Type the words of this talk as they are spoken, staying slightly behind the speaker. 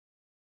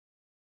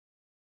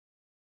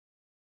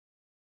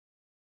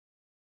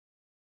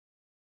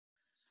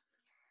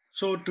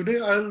So today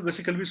I'll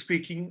basically be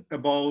speaking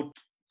about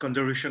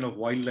conservation of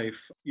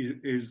wildlife.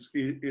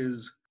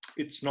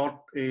 It's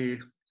not a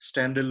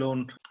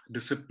standalone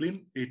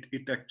discipline.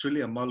 It actually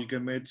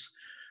amalgamates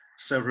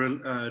several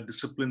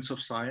disciplines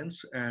of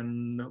science,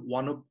 and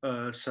one of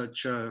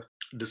such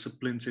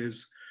disciplines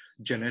is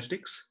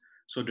genetics.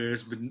 So there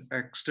has been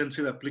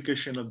extensive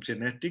application of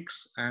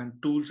genetics and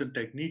tools and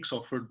techniques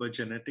offered by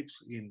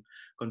genetics in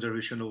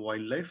conservation of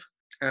wildlife.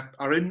 At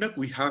Aaranyak,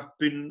 we have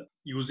been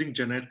using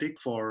genetic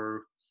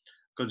for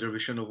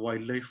conservation of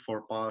wildlife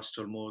for past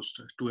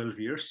almost 12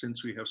 years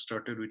since we have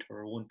started with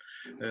our own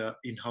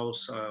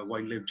in-house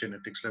wildlife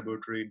genetics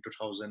laboratory in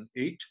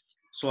 2008.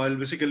 So I'll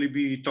basically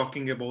be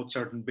talking about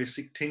certain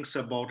basic things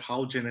about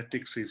how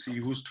genetics is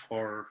used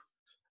for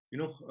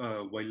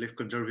wildlife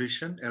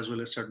conservation, as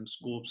well as certain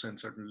scopes and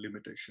certain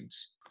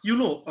limitations.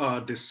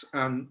 This,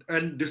 and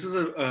this is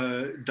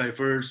a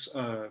diverse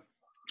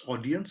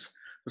audience.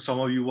 Some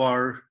of you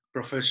are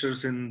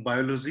professors in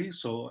biology,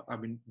 so I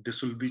mean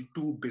this will be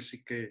too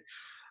basically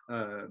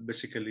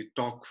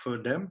talk for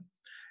them.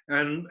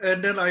 And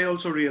then I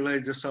also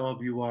realize that some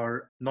of you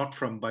are not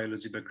from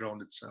biology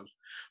background itself,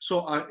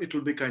 so it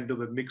will be kind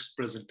of a mixed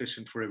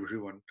presentation for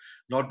everyone,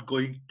 not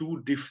going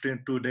too depth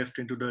into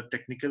the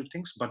technical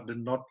things, but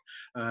then not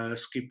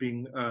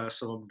skipping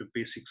some of the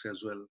basics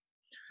as well.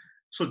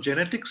 So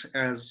genetics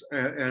as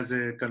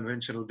a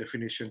conventional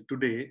definition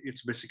today,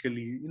 it's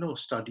basically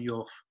study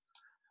of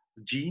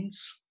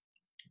genes,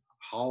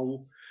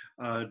 how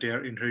they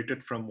are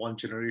inherited from one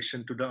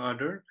generation to the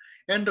other,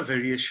 and the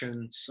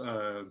variations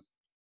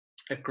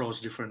across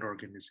different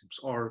organisms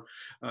or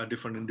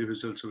different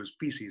individuals or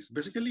species,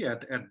 basically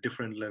at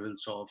different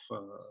levels of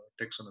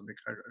taxonomic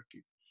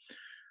hierarchy.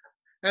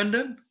 And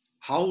then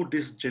how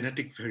this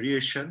genetic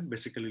variation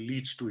basically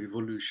leads to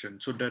evolution.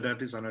 So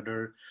that is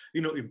another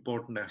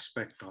important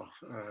aspect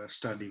of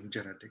studying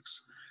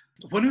genetics.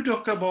 When we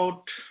talk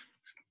about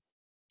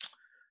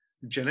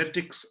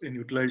genetics in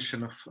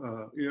utilization of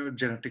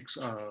genetics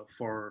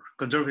for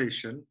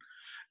conservation,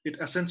 it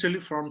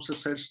essentially forms a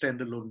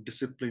standalone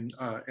discipline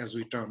as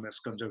we term as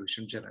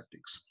conservation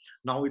genetics.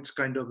 Now it's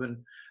kind of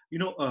an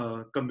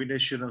a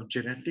combination of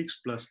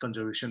genetics plus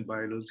conservation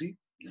biology.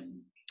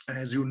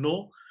 As you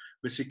know,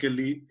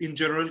 basically in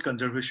general,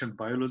 conservation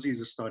biology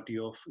is a study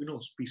of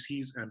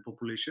species and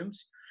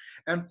populations,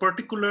 and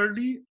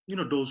particularly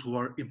those who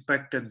are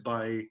impacted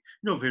by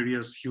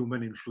various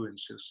human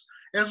influences,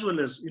 as well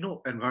as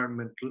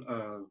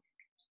environmental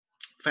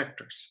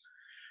factors.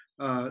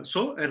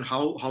 So, and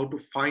how to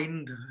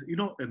find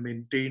and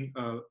maintain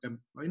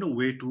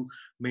way to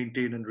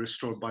maintain and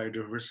restore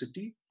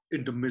biodiversity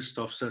in the midst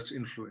of such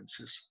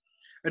influences.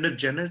 And the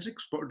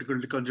genetics,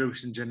 particularly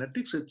conservation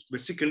genetics, it's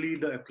basically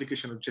the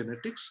application of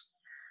genetics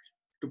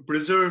to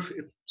preserve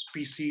a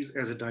species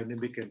as a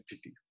dynamic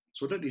entity,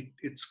 so that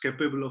it's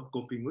capable of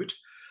coping with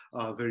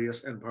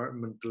various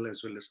environmental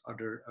as well as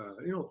other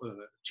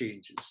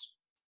changes.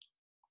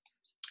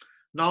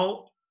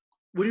 Now,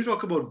 when you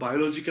talk about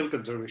biological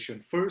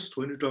conservation, first,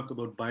 when you talk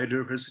about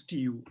biodiversity,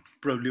 you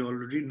probably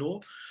already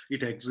know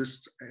it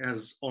exists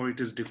as, or it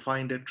is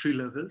defined at three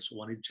levels.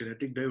 One is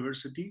genetic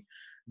diversity,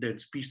 then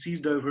species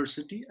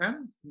diversity,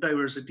 and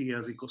diversity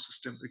as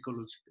ecosystem,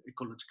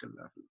 ecological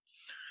level.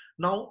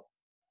 Now,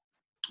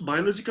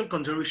 biological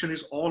conservation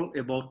is all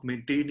about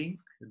maintaining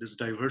this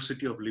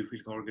diversity of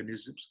living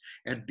organisms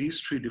at these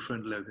three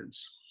different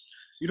levels.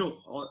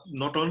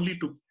 Not only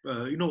to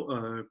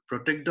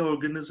protect the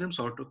organisms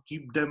or to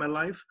keep them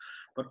alive,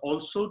 but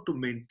also to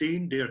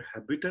maintain their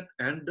habitat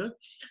and the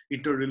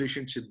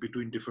interrelationship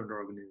between different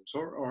organisms,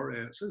 or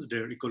as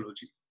their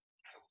ecology.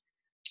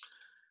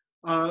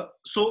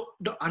 So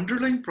the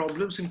underlying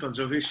problems in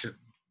conservation,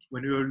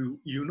 when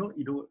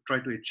you try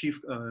to achieve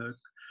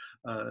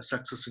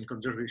success in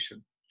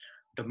conservation,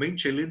 the main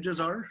challenges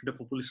are the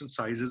population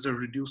sizes are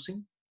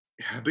reducing,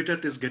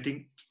 habitat is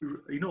getting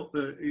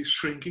is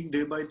shrinking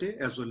day by day,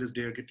 as well as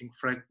they are getting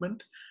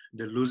fragment,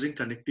 they're losing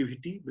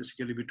connectivity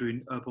basically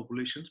between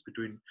populations,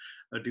 between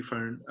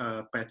different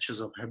patches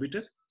of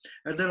habitat.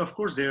 And then of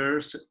course there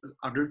are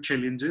other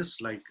challenges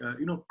like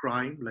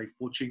crime, like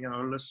poaching and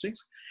all those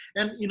things.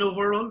 And in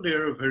overall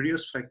there are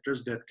various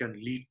factors that can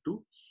lead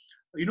to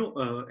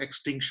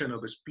extinction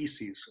of a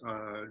species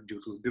due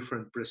to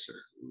different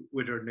pressure,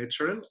 whether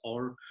natural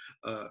or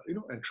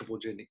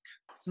anthropogenic.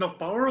 Now,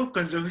 power of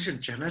conservation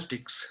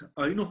genetics,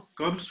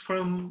 comes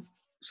from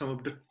some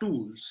of the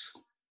tools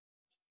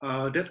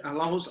that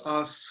allows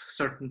us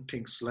certain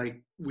things,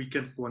 like we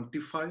can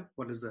quantify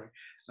what is the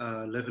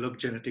level of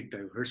genetic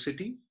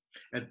diversity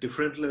at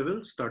different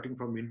levels, starting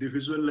from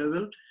individual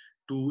level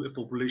to a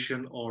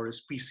population or a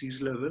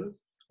species level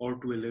or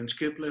to a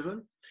landscape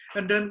level.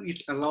 And then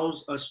it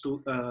allows us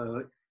to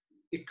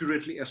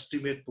accurately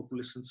estimate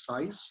population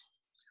size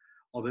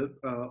of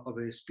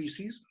a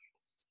species.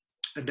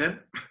 And then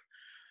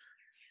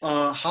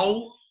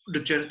how the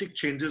genetic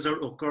changes are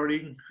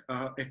occurring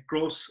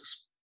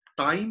across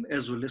time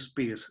as well as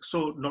space.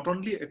 So not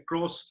only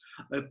across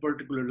a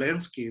particular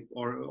landscape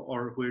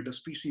or where the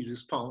species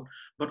is found,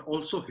 but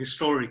also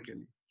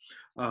historically.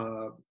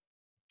 Uh,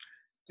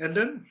 And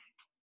then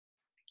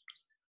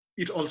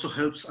it also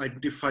helps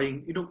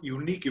identifying,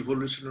 unique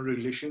evolutionary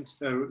relations,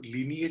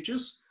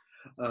 lineages,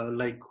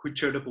 like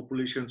which are the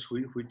populations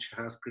which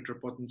have greater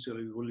potential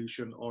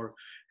evolution, or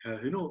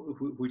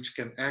which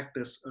can act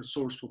as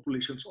source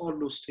populations, all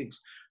those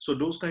things. So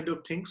those kind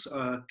of things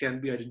can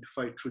be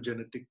identified through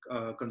genetic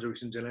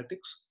conservation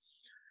genetics.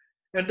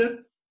 And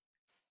then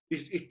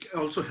it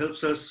also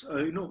helps us,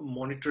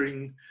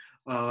 monitoring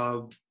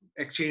uh,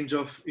 exchange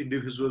of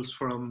individuals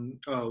from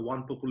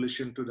one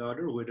population to the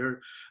other, whether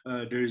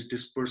there is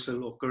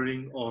dispersal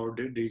occurring or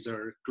these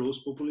are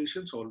close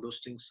populations. All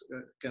those things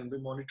can be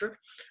monitored.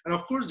 And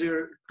of course, there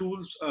are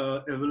tools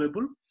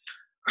available,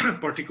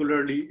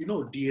 particularly,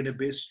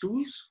 DNA-based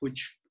tools,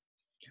 which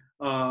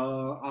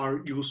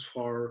are used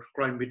for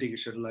crime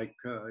mitigation, like,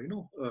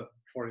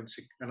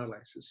 forensic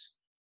analysis.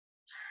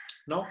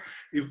 Now,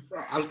 if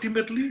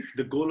ultimately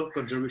the goal of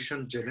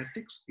conservation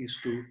genetics is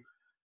to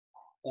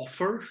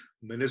offer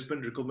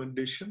management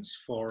recommendations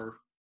for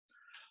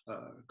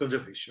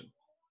conservation.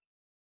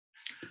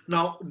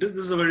 Now, this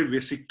is a very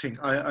basic thing.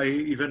 I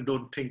even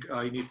don't think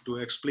I need to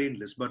explain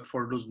this, but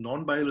for those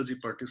non-biology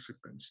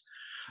participants,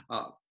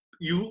 uh,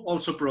 you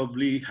also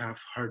probably have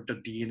heard the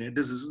DNA.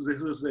 This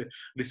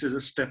is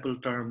a staple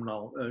term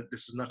now.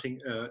 This is nothing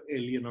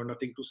alien or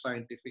nothing too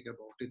scientific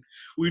about it.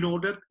 We know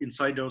that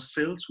inside our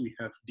cells we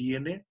have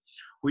DNA,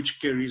 which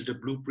carries the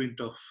blueprint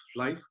of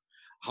life.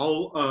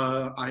 How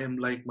I am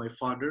like my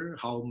father,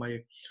 how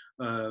my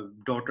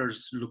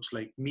daughters looks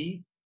like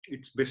me.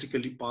 It's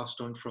basically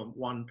passed on from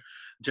one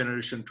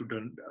generation to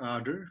the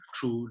other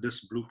through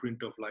this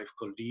blueprint of life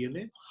called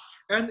DNA.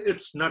 And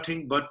it's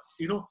nothing but,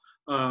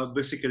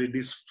 basically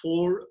these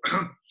four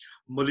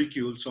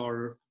molecules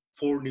or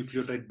four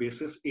nucleotide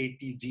bases,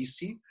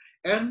 ATGC,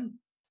 and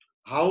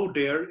how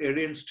they are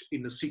arranged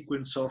in a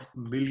sequence of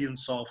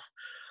millions of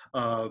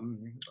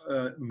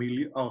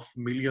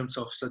millions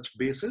of such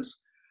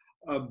bases,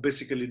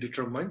 basically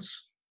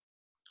determines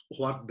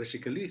what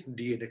basically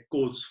DNA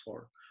codes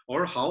for,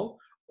 or how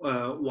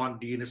one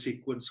DNA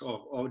sequence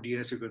of, or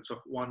DNA sequence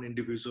of one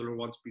individual or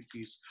one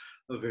species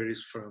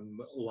varies from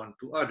one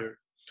to other.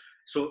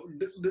 So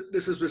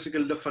this is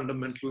basically the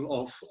fundamental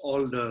of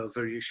all the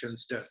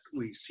variations that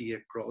we see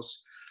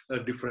across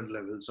different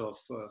levels of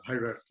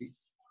hierarchy.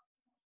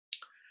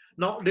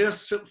 Now,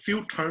 there's a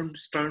few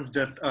terms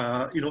that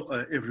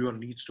everyone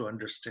needs to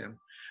understand.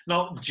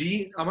 Now,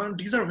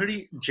 these are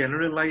very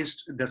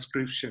generalized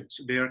descriptions.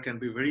 There can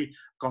be very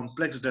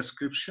complex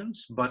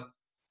descriptions, but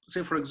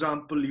say, for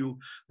example, you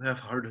have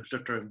heard the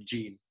term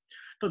gene.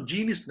 Now,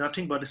 gene is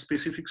nothing but a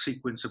specific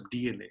sequence of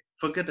DNA.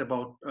 Forget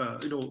about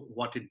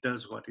what it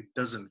does, what it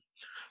doesn't.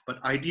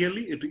 But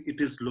ideally, it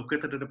is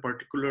located at a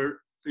particular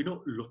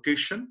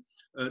location.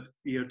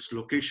 Its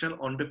location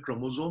on the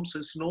chromosomes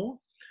is known,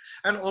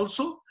 and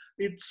also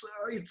it's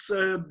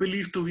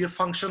believed to be a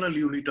functional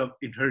unit of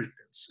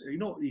inheritance.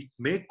 It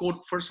may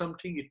code for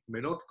something, it may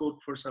not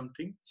code for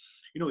something.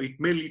 It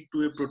may lead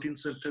to a protein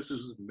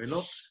synthesis, it may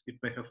not. It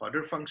may have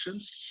other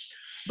functions,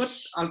 but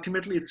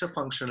ultimately it's a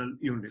functional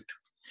unit.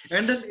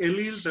 And then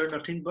alleles are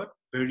nothing but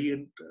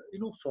variant,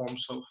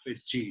 forms of a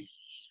gene.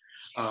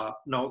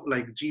 Now,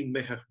 like gene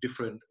may have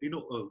different,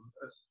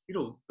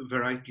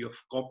 variety of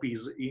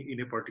copies in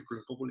a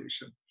particular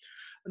population.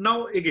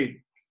 Now,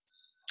 again,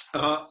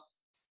 uh,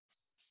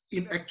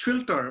 in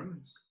actual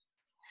term,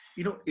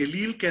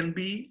 allele can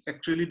be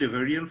actually the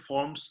variant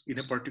forms in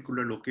a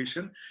particular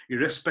location,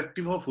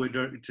 irrespective of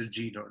whether it's a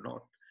gene or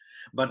not.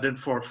 But then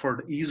for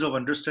the ease of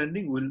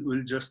understanding,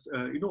 we'll just,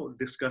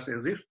 discuss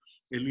as if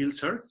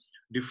alleles are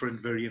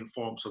different variant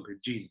forms of a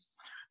gene.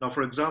 Now,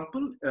 for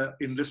example,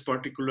 in this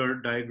particular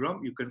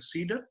diagram, you can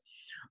see that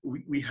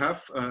we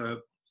have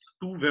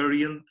two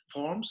variant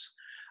forms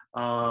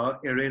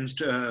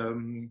arranged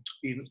in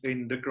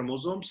the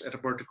chromosomes at a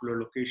particular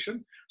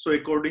location. So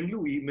accordingly,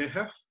 we may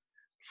have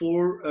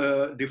four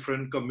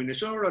different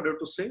combinations, or rather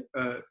to say,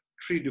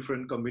 three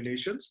different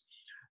combinations.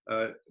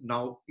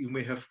 Now you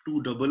may have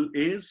two double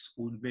A's,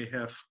 we may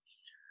have,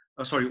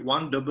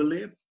 one double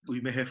A,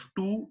 we may have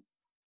two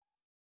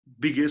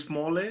big A,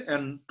 small a,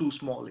 and two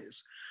small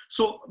a's.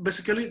 So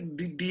basically,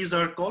 these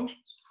are called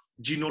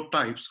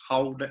genotypes,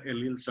 how the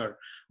alleles are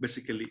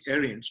basically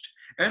arranged.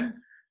 And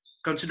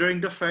considering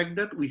the fact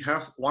that we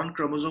have one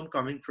chromosome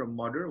coming from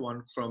mother,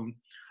 one from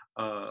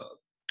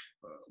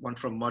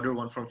mother,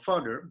 one from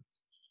father,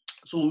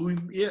 so we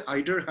may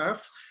either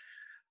have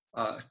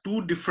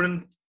two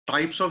different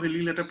types of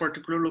allele at a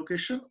particular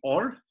location,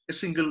 or a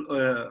single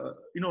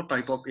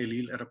type of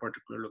allele at a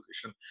particular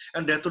location,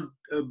 and that would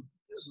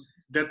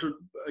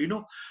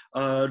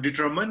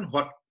determine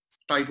what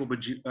type of a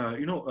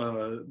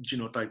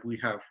genotype we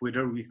have,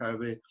 whether we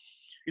have a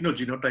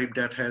genotype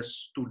that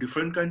has two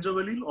different kinds of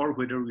allele, or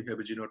whether we have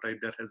a genotype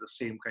that has the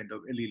same kind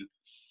of allele.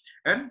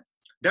 And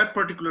that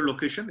particular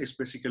location is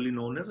basically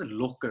known as a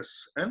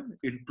locus, and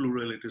in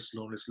plural it is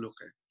known as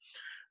loci.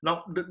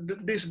 Now,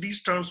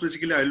 these terms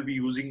basically I'll be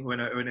using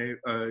when I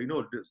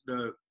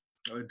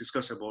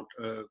discuss about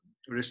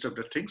rest of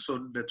the things.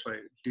 So that's why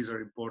these are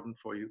important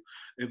for you,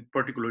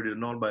 particularly the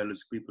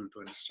non-biology people, to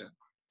understand.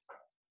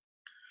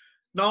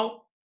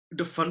 Now,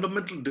 the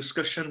fundamental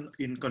discussion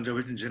in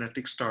conservation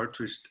genetics starts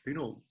with,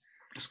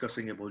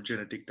 discussing about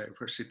genetic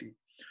diversity.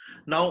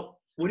 Now,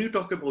 when you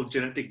talk about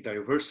genetic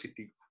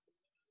diversity,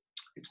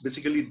 it's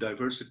basically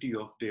diversity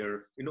of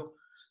their,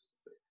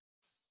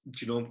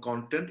 genome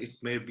content. It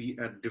may be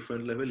at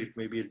different level. It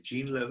may be at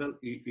gene level.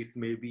 It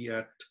may be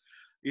at,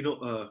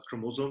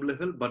 chromosome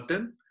level. But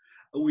then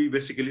we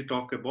basically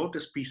talk about a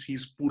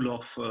species pool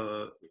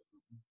of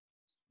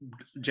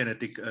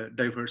genetic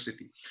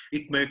diversity.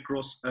 It may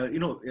cross,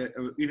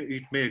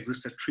 it may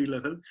exist at tree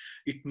level.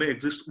 It may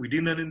exist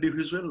within an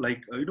individual,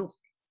 like,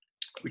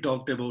 we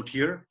talked about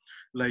here,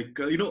 like,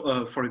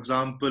 for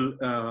example,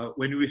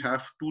 when we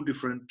have two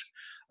different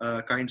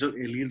kinds of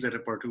alleles at a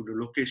particular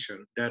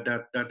location,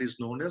 that is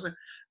known as a,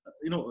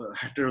 a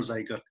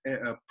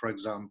heterozygote, for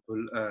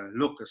example,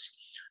 locus.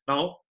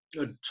 Now,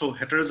 so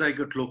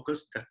heterozygote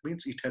locus, that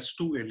means it has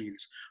two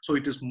alleles. So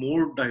it is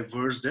more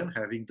diverse than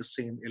having the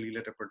same allele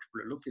at a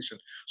particular location.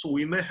 So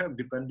we may have,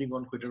 depending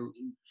on whether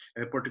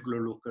a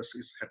particular locus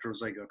is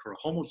heterozygote or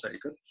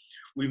homozygote,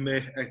 we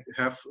may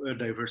have a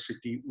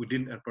diversity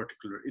within a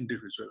particular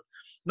individual.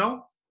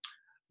 Now,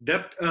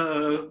 that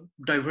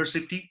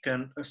diversity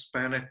can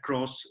span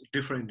across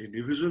different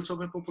individuals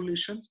of a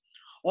population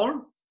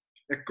or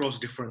across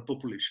different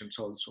populations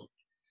also.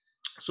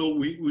 So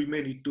we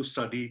may need to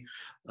study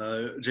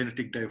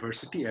genetic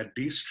diversity at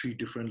these three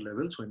different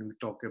levels when we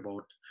talk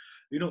about,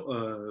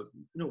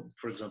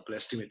 for example,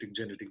 estimating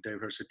genetic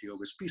diversity of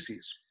a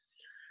species.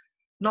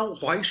 Now,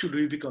 why should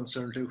we be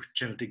concerned with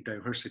genetic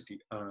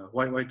diversity?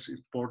 Why it's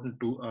important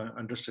to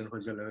understand what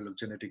is the level of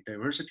genetic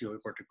diversity of a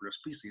particular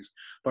species,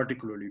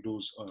 particularly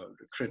those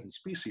threatened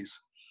species.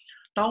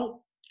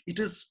 Now, it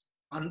is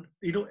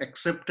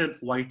accepted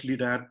widely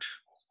that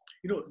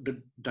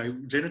the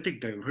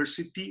genetic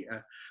diversity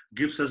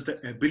gives us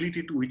the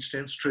ability to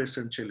withstand stress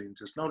and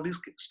challenges. Now, these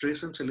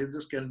stress and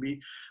challenges can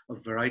be a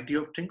variety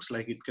of things,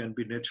 like it can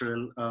be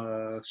natural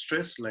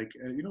stress, like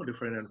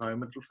different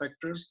environmental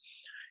factors.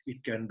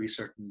 It can be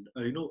certain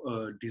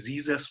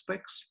disease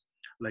aspects,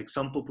 like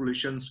some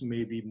populations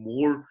may be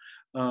more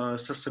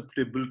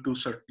susceptible to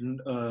certain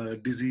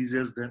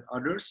diseases than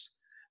others.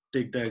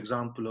 Take the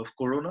example of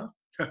corona.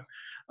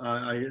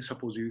 I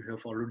suppose you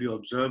have already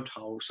observed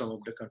how some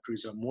of the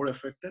countries are more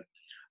affected.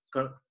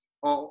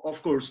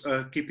 Of course,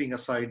 keeping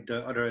aside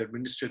the other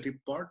administrative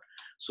part,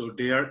 so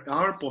there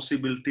are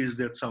possibilities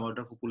that some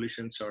other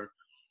populations are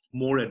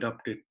more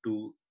adapted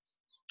to,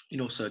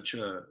 such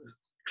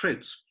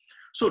traits.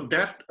 So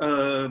that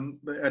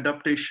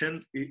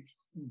adaptation, it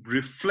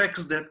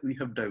reflects that we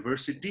have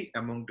diversity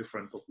among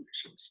different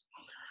populations.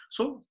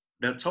 So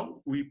that's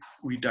how we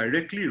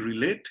directly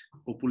relate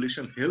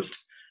population health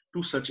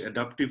to such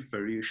adaptive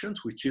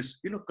variations, which is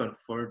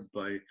conferred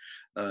by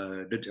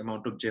the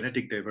amount of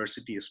genetic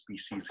diversity a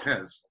species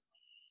has.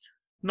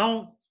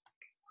 Now,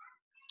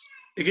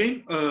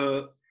 again,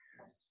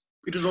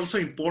 it is also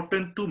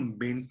important to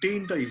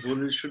maintain the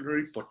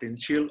evolutionary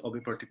potential of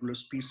a particular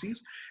species,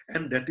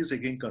 and that is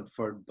again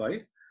conferred by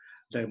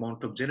the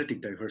amount of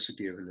genetic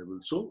diversity available.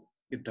 So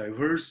a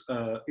diverse,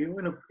 a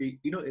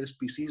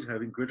species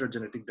having greater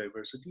genetic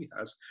diversity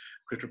has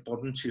greater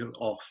potential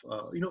of,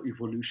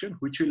 evolution,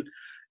 which will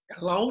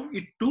allow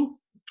it to,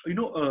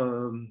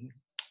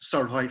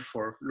 survive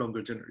for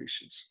longer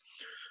generations.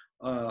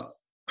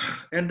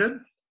 And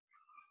then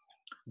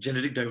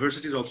genetic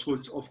diversity is also,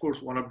 of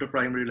course, one of the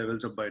primary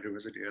levels of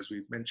biodiversity, as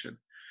we mentioned.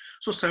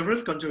 So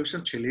several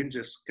conservation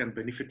challenges can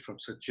benefit from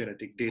such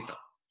genetic data.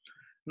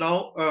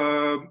 Now,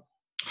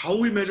 how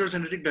we measure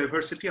genetic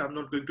diversity, I'm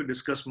not going to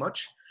discuss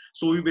much.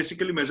 So we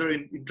basically measure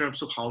in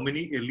terms of how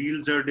many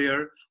alleles are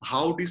there,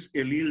 how these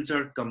alleles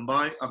are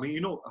combined. I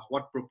mean,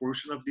 what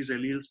proportion of these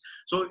alleles.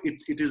 So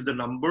it is the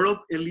number of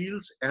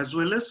alleles as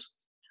well as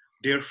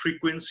their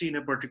frequency in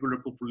a particular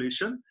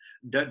population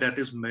that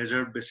is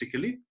measured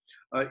basically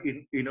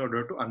in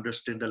order to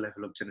understand the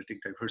level of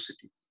genetic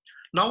diversity.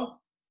 Now,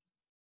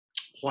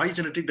 why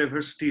genetic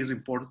diversity is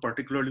important,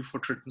 particularly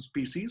for threatened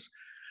species?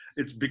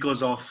 It's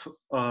because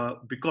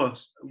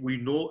we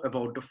know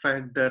about the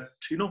fact that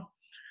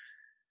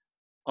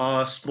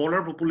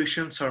smaller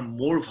populations are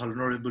more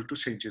vulnerable to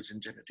changes in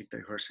genetic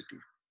diversity.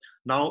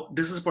 Now,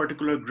 this is a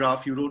particular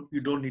graph. You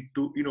don't need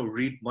to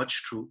read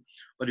much through,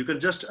 but you can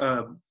just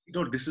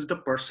this is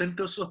the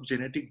percentage of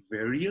genetic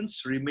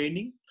variance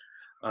remaining.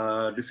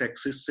 This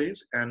axis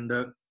says, and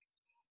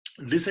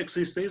this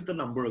axis says the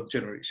number of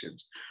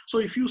generations. So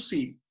if you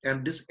see,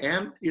 and this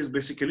n is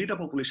basically the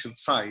population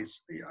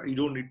size. You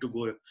don't need to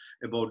go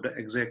about the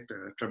exact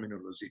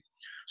terminology.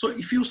 So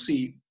if you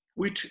see,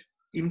 with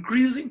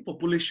increasing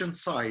population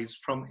size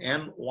from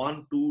n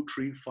 1, 2,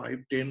 3, 5,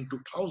 10 to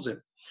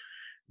 1,000,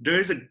 there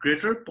is a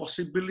greater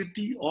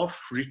possibility of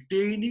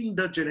retaining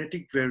the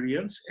genetic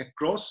variance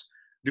across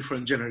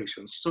different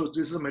generations. So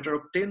this is a matter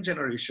of 10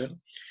 generations.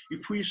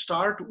 If we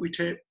start with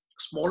a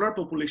smaller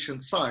population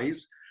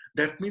size,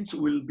 that means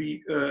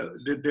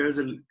there's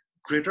a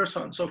greater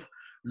chance of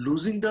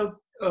losing the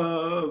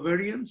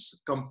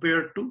variance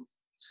compared to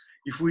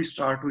if we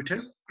start with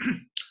a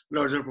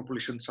larger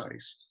population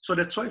size. So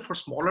that's why for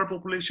smaller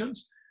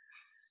populations,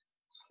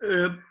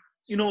 uh,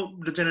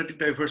 the genetic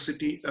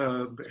diversity,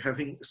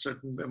 having a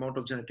certain amount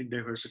of genetic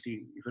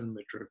diversity even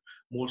matter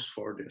most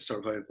for their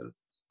survival.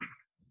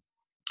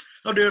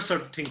 Now there are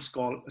certain things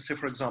called, say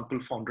for example,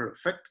 founder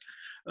effect.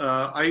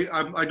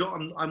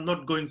 I'm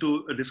not going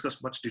to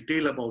discuss much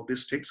detail about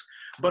these things,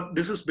 but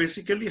this is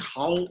basically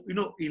how,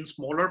 in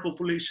smaller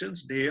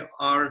populations, they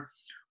are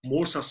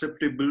more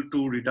susceptible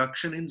to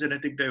reduction in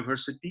genetic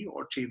diversity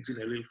or change in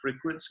allele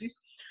frequency.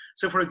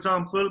 So for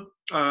example,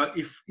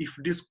 if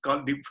this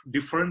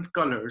different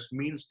colors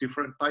means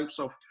different types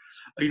of,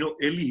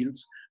 alleles,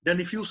 then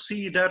if you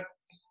see that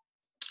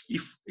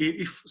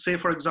if say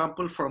for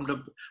example from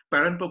the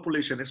parent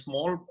population a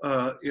small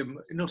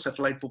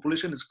satellite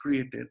population is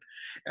created,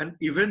 and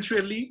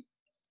eventually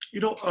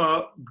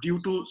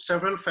due to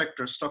several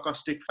factors,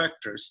 stochastic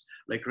factors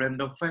like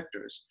random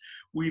factors,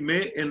 we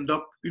may end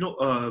up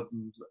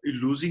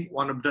losing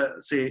one of the,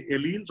 say,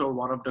 alleles or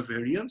one of the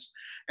variants,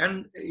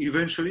 and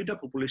eventually the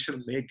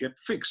population may get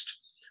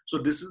fixed. So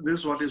this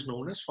is what is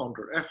known as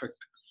founder effect.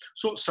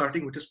 So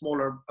starting with a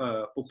smaller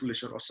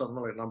population or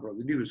smaller number of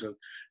individuals.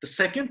 The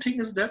second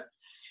thing is that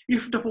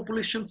if the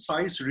population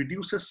size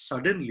reduces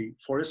suddenly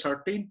for a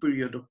certain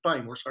period of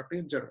time or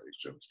certain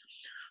generations,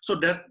 so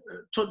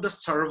the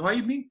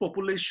surviving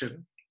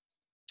population,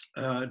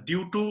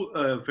 due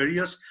to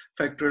various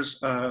factors,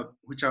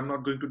 which I'm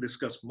not going to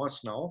discuss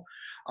much now,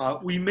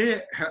 we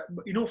may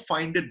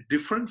find a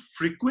different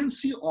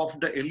frequency of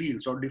the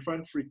alleles or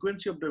different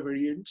frequency of the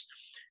variants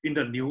in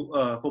the new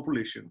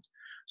population.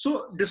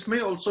 So this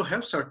may also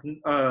have certain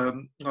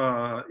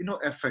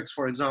effects.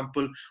 For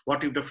example,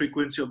 what if the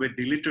frequency of a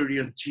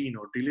deleterious gene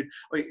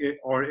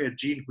or a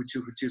gene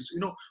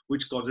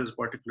which causes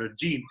particular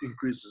gene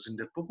increases in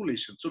the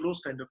population? So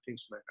those kind of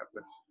things may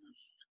happen.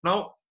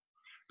 Now,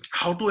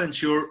 how to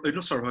ensure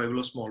survival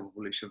of small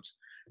populations?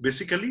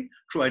 Basically,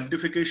 through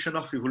identification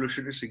of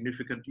evolutionary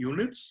significant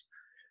units,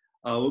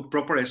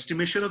 proper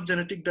estimation of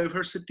genetic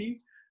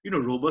diversity,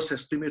 robust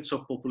estimates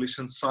of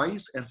population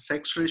size and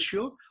sex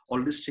ratio.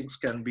 All these things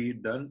can be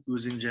done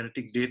using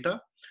genetic data,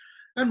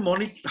 and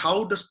monitor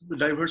how the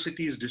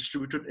diversity is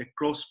distributed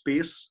across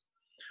space,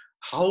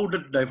 how the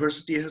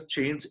diversity has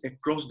changed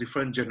across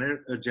different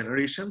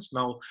generations.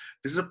 Now,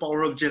 this is a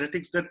power of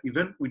genetics, that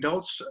even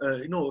without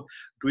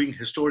doing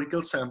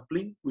historical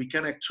sampling, we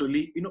can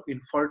actually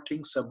infer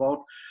things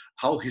about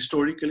how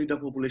historically the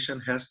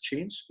population has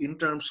changed in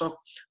terms of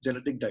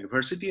genetic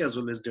diversity as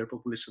well as their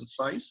population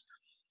size.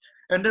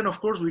 And then, of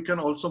course, we can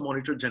also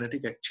monitor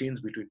genetic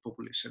exchange between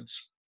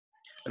populations.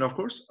 And of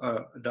course,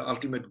 the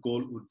ultimate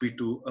goal would be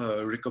to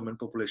recommend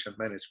population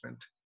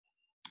management.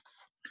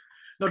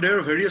 Now, there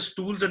are various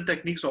tools and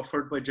techniques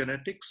offered by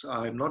genetics.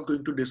 I'm not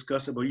going to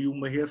discuss about, you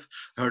may have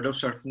heard of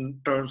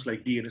certain terms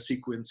like DNA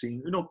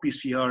sequencing,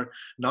 PCR.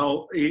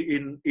 Now,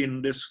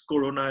 in this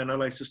corona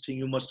analysis thing,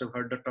 you must have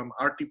heard the term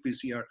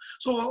RT-PCR.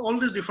 So all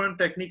these different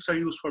techniques are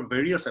used for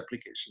various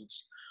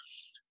applications.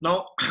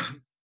 Now,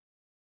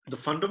 the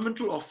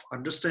fundamental of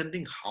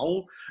understanding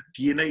how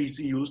DNA is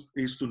used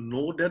is to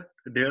know that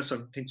there are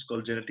some things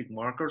called genetic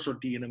markers or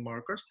DNA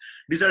markers.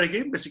 These are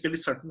again basically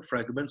certain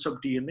fragments of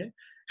DNA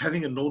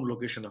having a known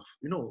location of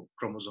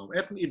chromosome,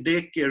 and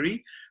they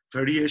carry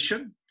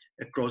variation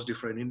across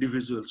different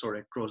individuals or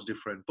across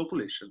different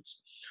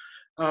populations.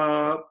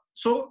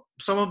 So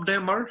some of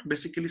them are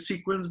basically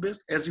sequence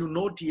based. As you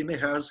know, DNA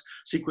has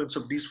sequence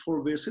of these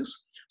 4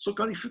 bases. So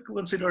if you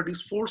consider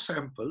these 4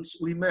 samples,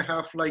 we may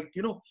have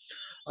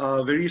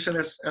variation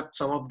at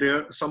some of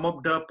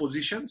the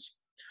positions,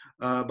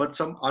 but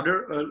some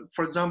other,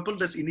 for example,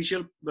 this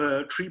initial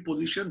 3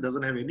 position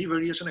doesn't have any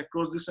variation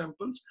across the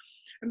samples,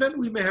 and then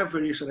we may have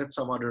variation at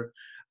some other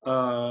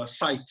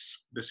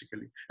sites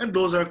basically, and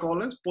those are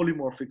called as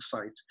polymorphic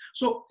sites.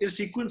 So a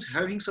sequence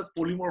having such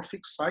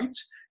polymorphic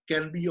sites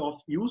can be of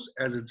use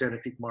as a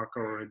genetic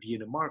marker or a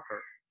DNA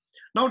marker.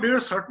 Now, there are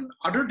certain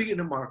other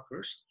DNA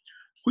markers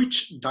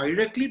which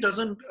directly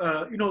doesn't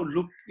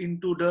look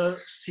into the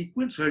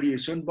sequence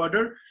variation, but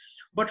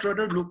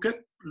rather look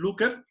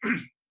at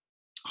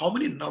how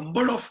many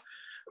number of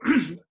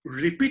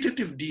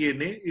repetitive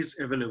DNA is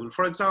available.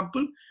 For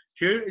example,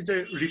 here is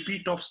a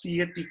repeat of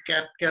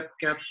CAT,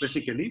 cat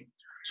basically.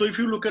 So if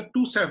you look at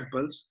 2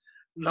 samples,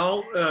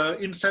 now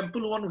in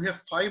sample 1 we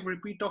have 5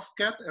 repeat of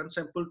cat, and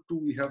sample 2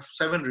 we have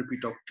 7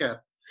 repeat of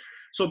cat.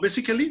 So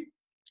basically,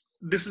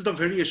 this is the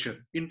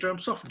variation in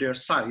terms of their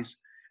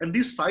size. And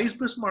these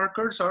size-based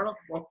markers are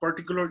of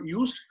particular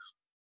use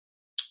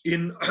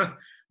in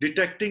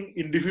detecting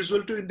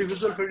individual to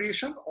individual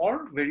variation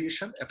or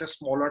variation at a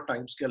smaller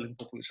time scale in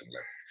population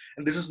level.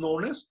 And this is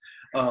known as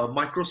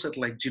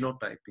microsatellite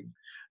genotyping.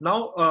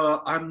 Now,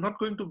 I'm not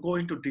going to go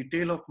into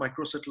detail of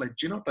microsatellite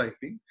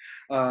genotyping,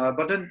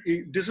 but then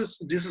this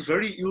is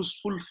very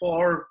useful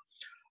for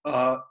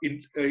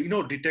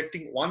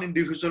detecting one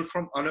individual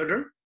from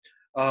another.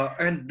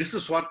 And this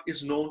is what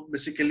is known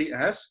basically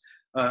as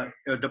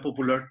the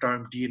popular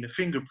term DNA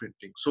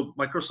fingerprinting. So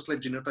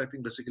microsatellite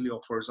genotyping basically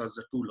offers us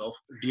the tool of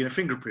DNA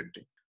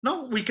fingerprinting.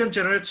 Now we can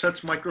generate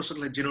such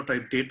microsatellite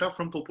genotype data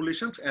from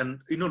populations and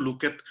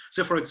look at,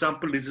 say for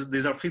example,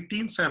 these are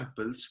 15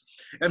 samples,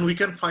 and we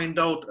can find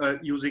out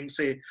using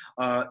say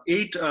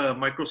 8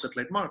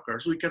 microsatellite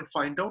markers. We can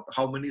find out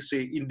how many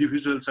say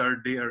individuals are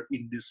there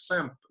in these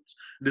samples.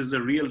 This is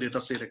a real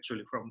data set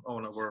actually from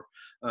on our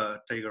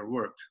tiger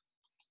work.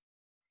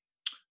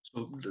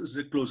 So this is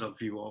a close-up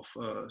view of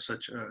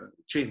such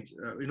change,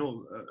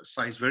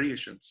 size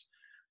variations.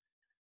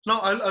 Now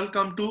I'll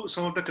come to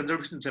some of the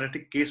conservation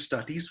genetic case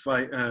studies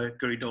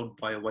carried out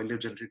by a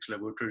wildlife genetics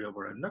laboratory of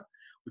Aaranyak,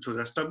 which was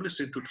established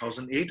in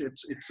 2008.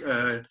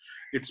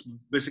 It's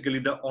basically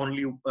the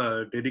only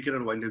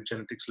dedicated wildlife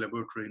genetics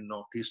laboratory in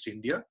Northeast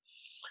India,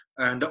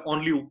 and the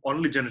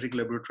only genetic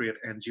laboratory at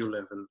NGO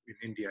level in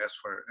India, as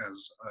far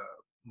as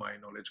my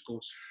knowledge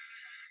goes.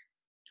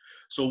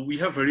 So we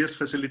have various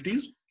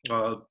facilities.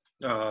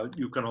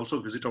 You can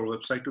also visit our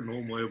website to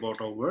know more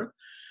about our work.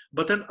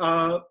 But then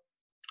I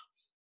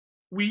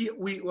would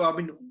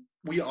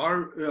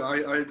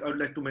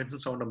like to mention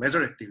some of the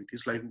major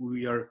activities, like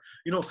we are,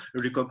 a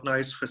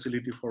recognized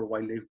facility for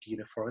wildlife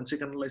DNA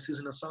forensic analysis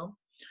in Assam.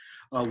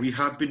 We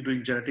have been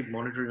doing genetic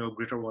monitoring of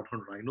greater one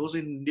horn rhinos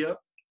in India.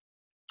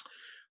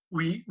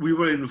 We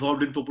were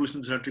involved in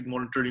population genetic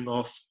monitoring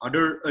of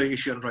other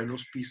Asian rhino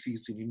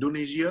species in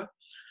Indonesia.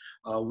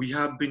 We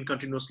have been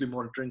continuously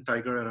monitoring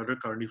tiger and other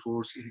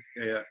carnivores in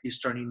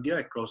eastern India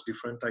across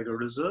different tiger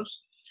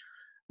reserves.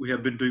 We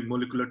have been doing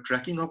molecular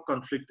tracking of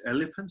conflict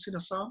elephants in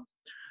Assam.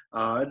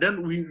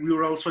 Then we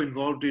were also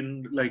involved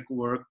in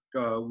work.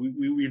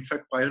 We in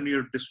fact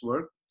pioneered this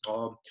work.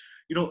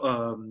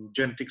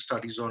 Genetic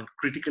studies on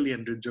critically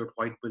endangered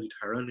white-bellied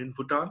heron in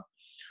Bhutan.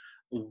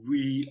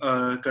 We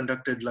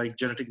conducted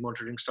genetic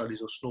monitoring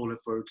studies of snow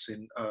leopards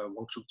in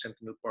Wangchuk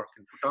Sentinel Park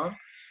in Bhutan.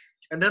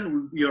 And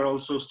then we are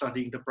also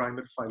studying the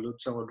primate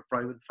some of the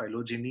primate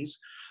phylogenies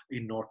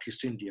in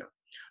Northeast India.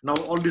 Now,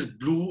 all these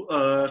blue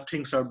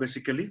things are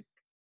basically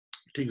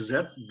things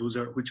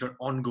which are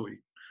ongoing,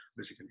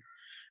 basically.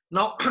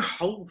 Now,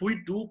 how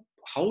we do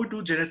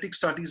genetic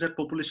studies at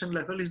population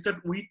level is that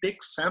we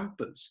take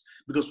samples,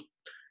 because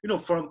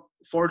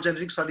for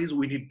genetic studies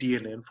we need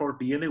DNA, and for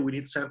DNA we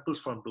need samples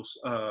from those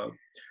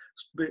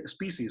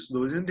species,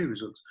 those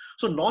individuals.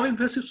 So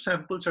non-invasive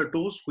samples are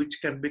those which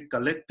can be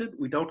collected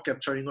without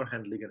capturing or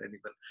handling an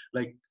animal,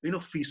 like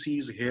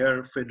feces,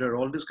 hair, feather,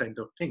 all these kind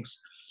of things.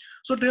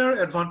 So there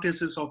are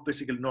advantages of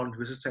basically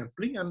non-invasive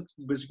sampling, and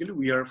basically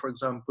we are, for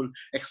example,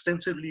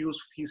 extensively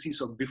use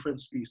feces of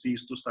different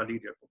species to study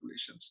their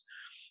populations.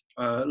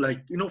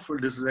 For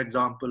this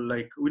example,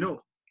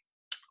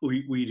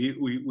 we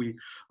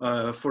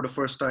for the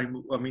first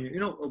time,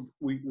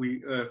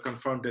 we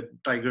confirmed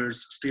that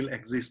tigers still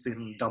exist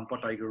in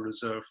Dampa Tiger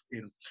Reserve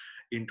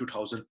in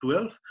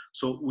 2012.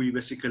 So we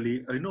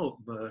basically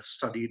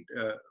studied.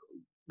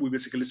 We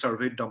basically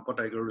surveyed Dampa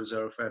Tiger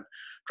Reserve and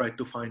tried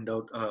to find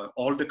out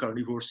all the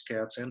carnivores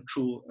cats, and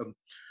through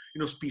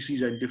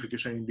species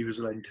identification,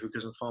 individual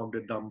identification, found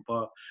that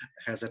Dampa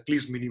has at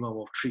least minimum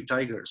of 3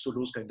 tigers. So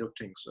those kind of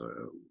things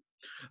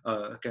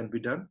can be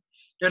done.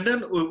 And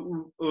then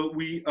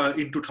we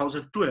in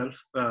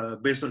 2012,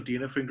 based on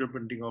DNA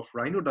fingerprinting of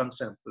rhino dung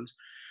samples,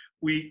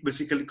 we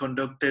basically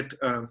conducted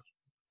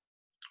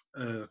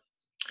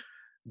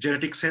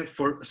genetic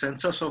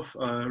census of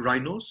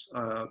rhinos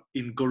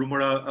in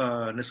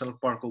Gorumara National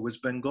Park of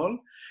West Bengal,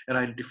 and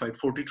identified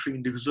 43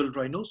 individual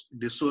rhinos.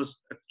 This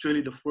was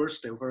actually the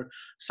first ever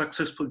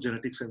successful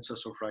genetic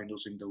census of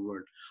rhinos in the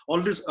world. All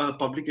these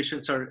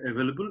publications are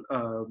available.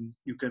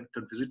 You can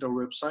visit our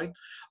website.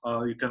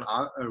 You can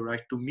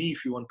write to me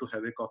if you want to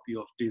have a copy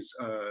of these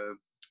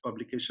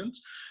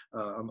publications.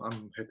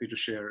 I'm happy to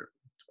share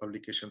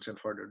publications and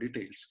further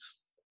details.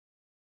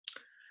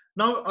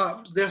 Now,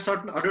 there are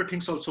certain other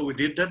things also we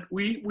did, that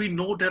we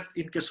know that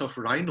in case of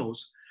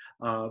rhinos,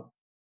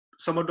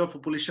 some of the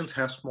populations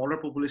have smaller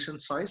population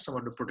size, some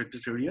of the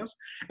protected areas,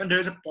 and there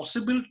is a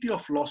possibility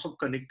of loss of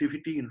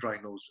connectivity in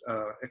rhinos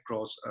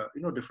across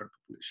different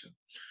populations.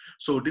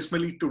 So this may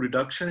lead to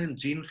reduction in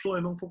gene flow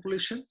among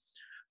population,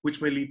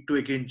 which may lead to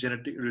again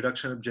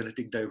reduction of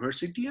genetic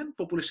diversity and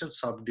population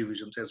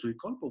subdivisions, as we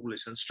call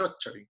population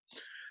structuring.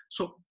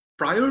 So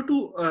prior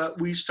to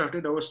we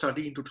started our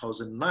study in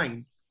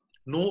 2009,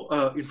 no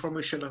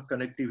information of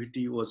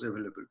connectivity was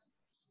available.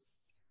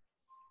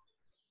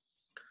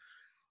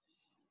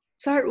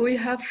 Sir, we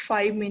have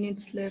 5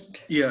 minutes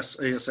left. Yes,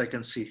 I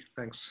can see.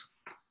 Thanks.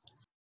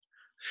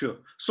 Sure.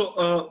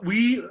 So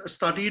we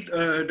studied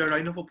the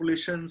rhino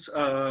populations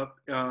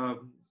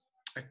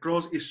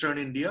across eastern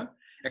India,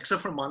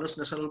 except for Manas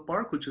National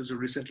Park, which is a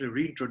recently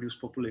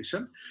reintroduced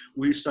population.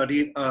 We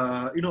studied,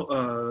 2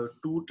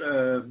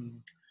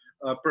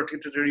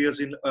 protected areas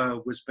in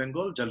West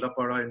Bengal,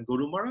 Jaldapara and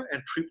Gorumara,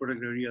 and 3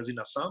 protected areas in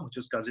Assam, which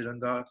is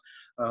Kaziranga,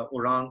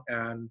 Orang,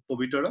 and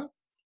Povitara.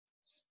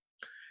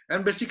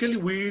 And basically,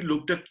 we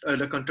looked at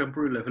the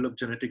contemporary level of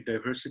genetic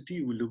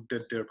diversity. We looked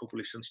at their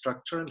population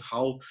structure and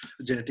how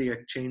genetic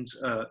exchange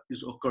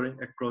is occurring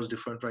across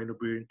different rhino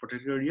breeding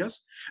protected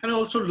areas. And I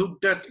also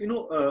looked at,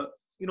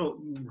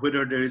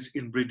 whether there is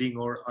inbreeding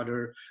or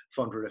other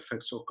founder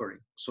effects occurring,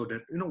 so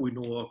that we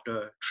know of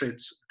the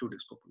threats to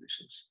these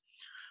populations.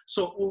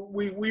 So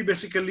we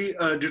basically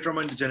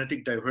determine the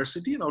genetic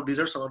diversity. Now these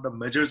are some of the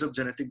measures of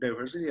genetic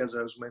diversity, as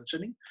I was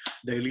mentioning.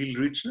 The allele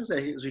richness,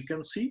 as you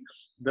can see,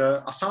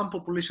 the Assam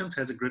populations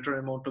has a greater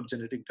amount of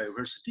genetic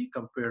diversity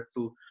compared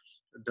to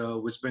the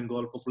West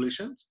Bengal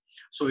populations.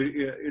 So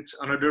it's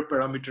another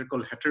parameter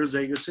called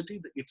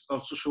heterozygosity. It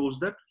also shows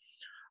that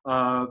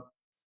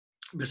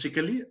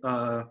basically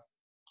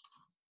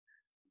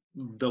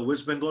the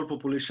West Bengal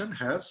population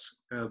has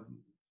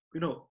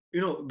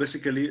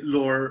basically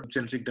lower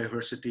genetic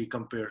diversity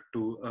compared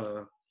to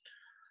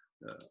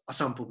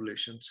Assam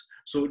populations.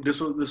 So this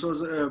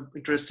was an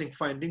interesting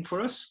finding for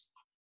us,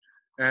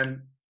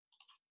 and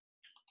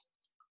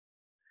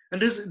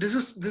this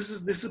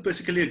is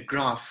basically a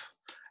graph.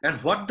 And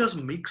what does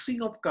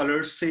mixing of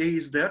colors say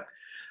is that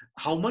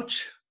how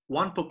much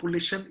one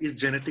population is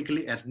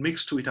genetically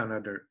admixed with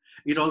another.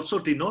 It also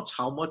denotes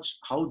how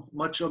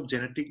much of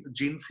genetic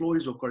gene flow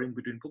is occurring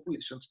between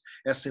populations,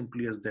 as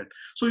simply as that.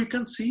 So you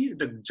can see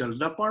the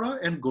Jaldapara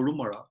and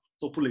Gorumara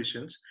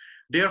populations,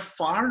 they are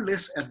far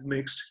less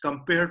admixed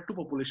compared to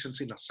populations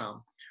in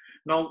Assam.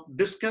 Now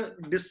this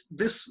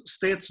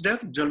states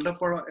that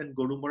Jaldapara and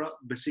Gorumara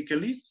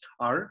basically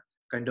are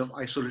kind of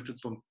isolated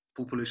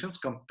populations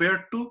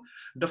compared to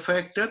the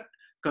fact that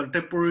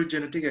contemporary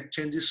genetic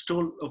exchange is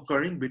still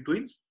occurring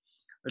between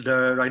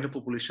the rhino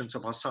populations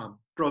of Assam,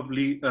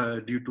 probably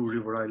due to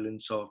river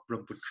islands of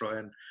Brahmaputra,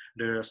 and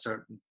there are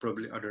certain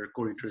probably other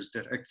corridors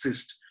that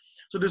exist.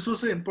 So this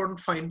was an important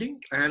finding,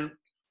 and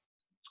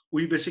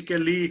we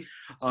basically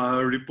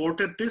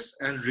reported this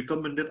and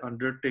recommended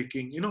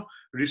undertaking,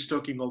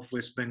 restocking of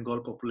West Bengal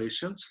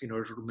populations in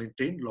order to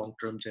maintain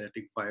long-term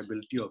genetic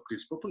viability of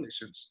these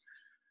populations.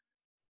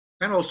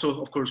 And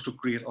also, of course, to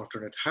create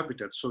alternate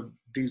habitats. So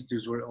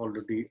these were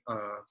already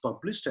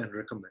published and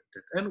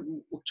recommended.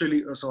 And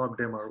actually, some of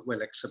them are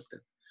well accepted.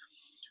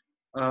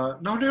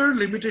 Now there are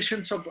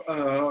limitations of,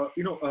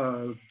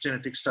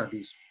 genetic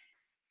studies.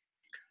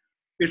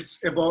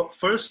 It's about,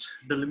 first,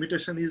 the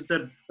limitation is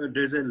that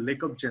there's a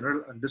lack of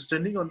general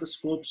understanding on the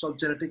scopes of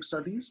genetic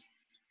studies.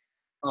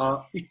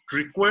 It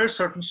requires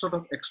certain sort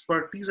of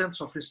expertise and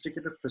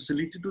sophisticated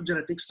facility to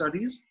genetic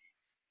studies.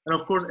 And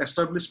of course,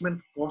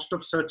 establishment cost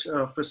of such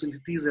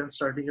facilities and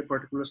starting a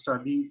particular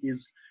study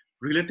is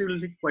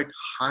relatively quite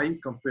high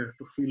compared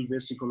to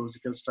field-based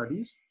ecological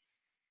studies.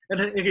 And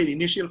again,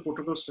 initial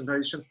protocol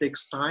standardization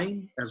takes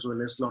time as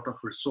well as a lot of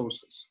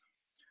resources.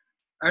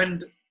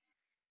 And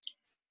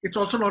it's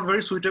also not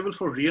very suitable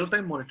for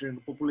real-time monitoring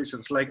of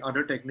populations, like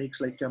other techniques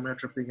like camera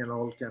trapping and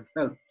all can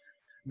help,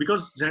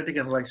 because genetic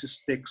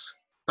analysis takes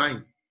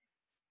time.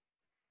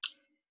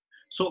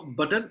 So,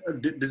 but then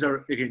these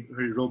are again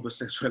very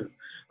robust as well.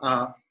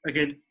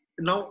 Again,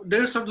 now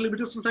there are some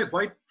limitations like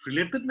wide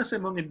relatedness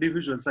among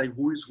individuals, like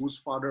who is whose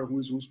father, who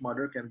is whose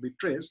mother can be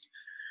traced.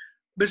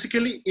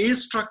 Basically, age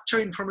structure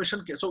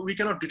information. So we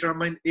cannot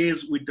determine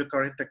age with the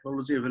current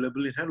technology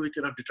available in hand. We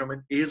cannot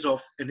determine age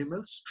of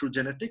animals through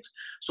genetics.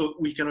 So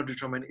we cannot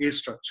determine age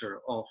structure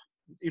of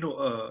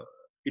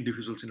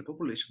individuals in a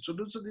population. So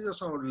these are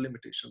some of the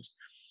limitations.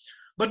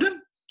 But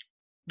then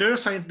there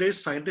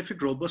is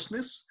scientific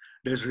robustness.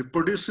 There's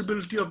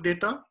reproducibility of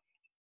data.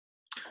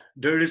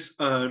 There is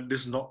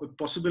this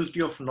possibility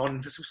of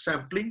non-invasive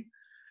sampling,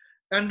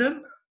 and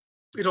then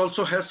it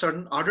also has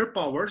certain other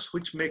powers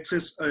which makes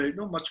it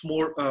much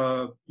more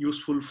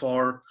useful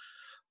for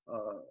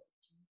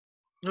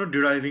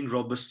deriving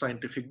robust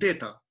scientific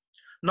data.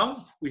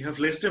 Now we have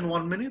less than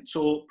 1 minute,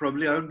 so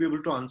probably I won't be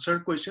able to answer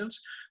questions.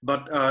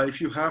 But if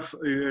you have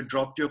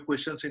dropped your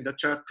questions in the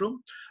chat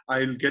room,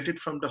 I'll get it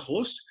from the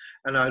host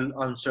and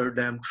I'll answer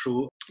them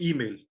through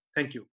email. Thank you.